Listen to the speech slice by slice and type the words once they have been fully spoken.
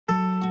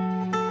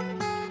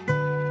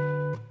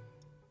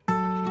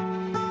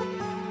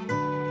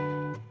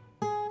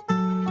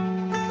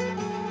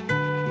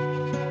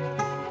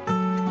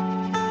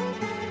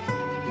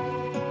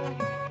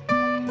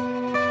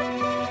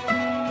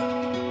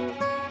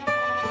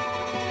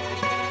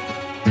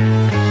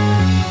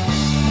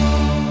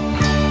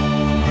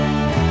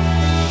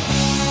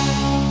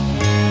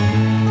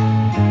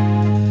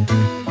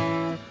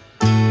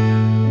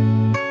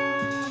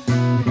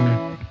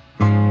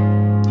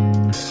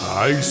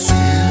I see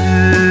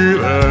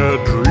a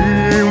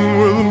dream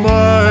with my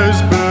eyes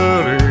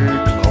very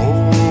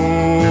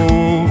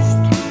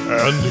closed,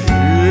 and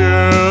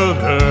hear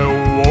a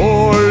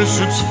voice,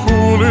 it's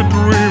fully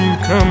dream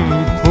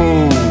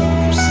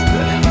composed.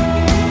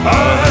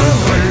 I'm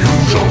a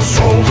usual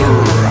soldier,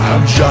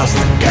 I'm just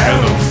a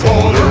cannon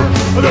fodder.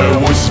 The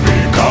voice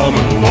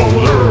becoming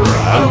louder,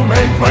 I'll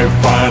make my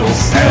final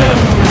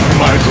stand.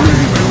 My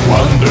dream is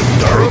one and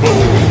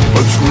terrible,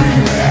 but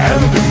scream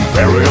and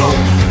imperial.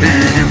 He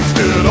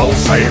gifted all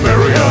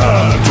Siberia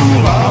to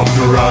love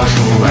the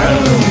Russian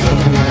land.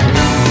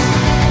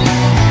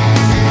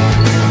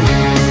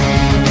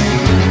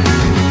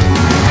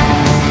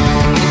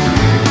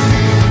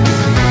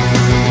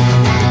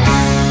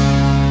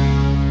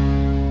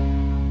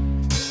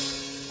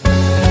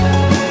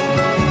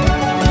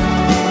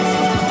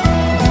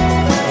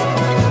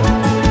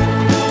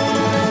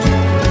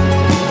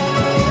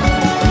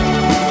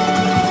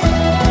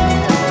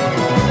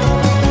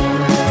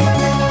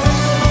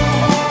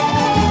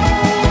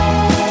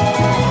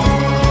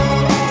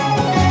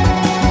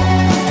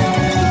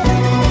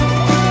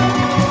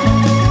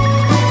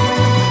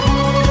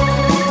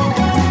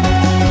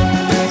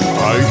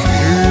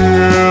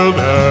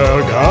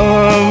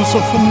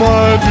 Of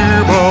mighty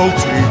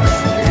Baltic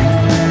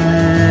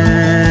fleet,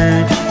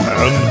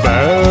 and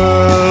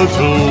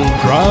battle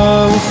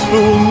drums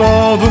fill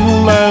northern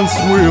lands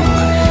with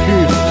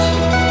heat.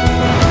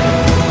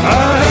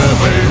 I'm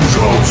a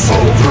usual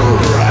soldier,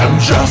 I'm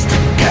just a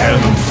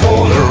cannon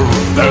fodder.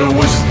 The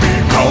wisps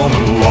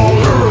becoming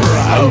louder,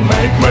 I'll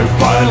make my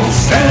final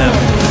stand.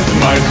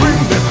 My dream,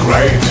 the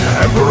great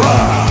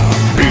emperor,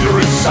 Peter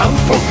is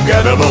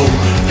unforgettable.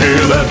 He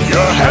led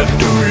your head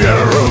to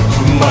Europe,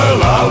 my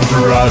love, the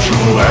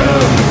Russian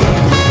land.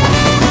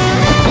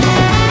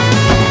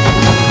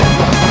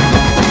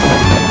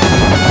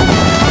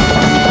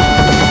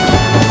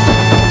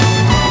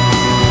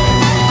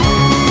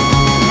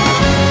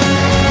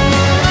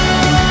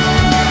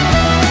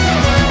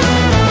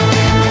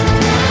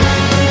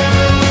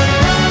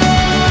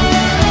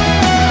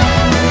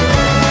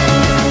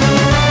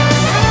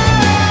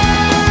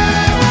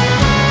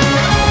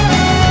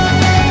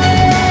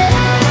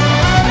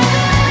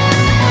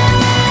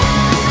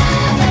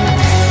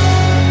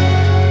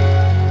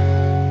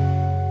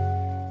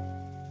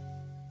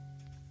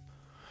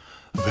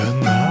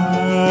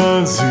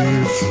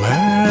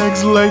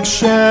 Flags like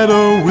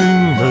shadow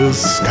in the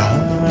skies,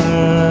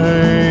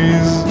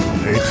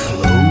 it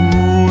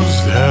flows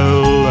the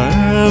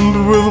land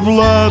with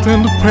blood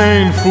and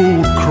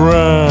painful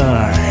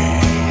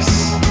cries.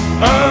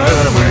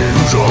 I'm a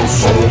usual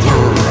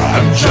soldier,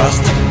 I'm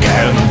just a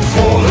cannon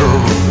fodder.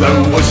 The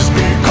voices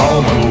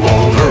becoming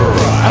louder,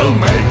 I'll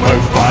make my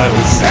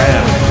final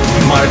stand.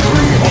 My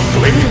dream of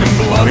gleaming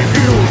bloody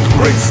field,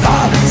 great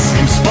starting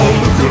seems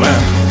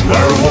polyculent.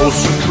 There was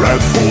a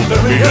dreadful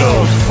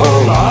demiurge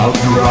fall out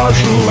the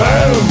Russian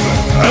land.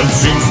 And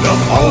since the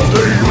fall of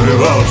the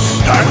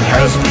universe, time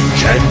has been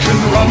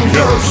changing long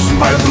years.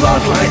 My blood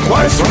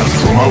likewise runs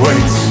through my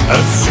veins,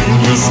 and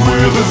sinews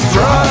with its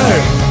dry.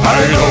 I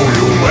know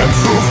you went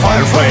through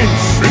fire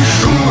flames,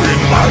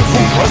 ensuring my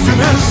full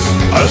trustiness.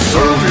 I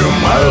serve you,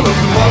 my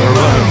loved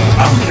motherland,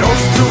 I'm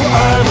yours till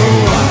I'm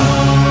alive.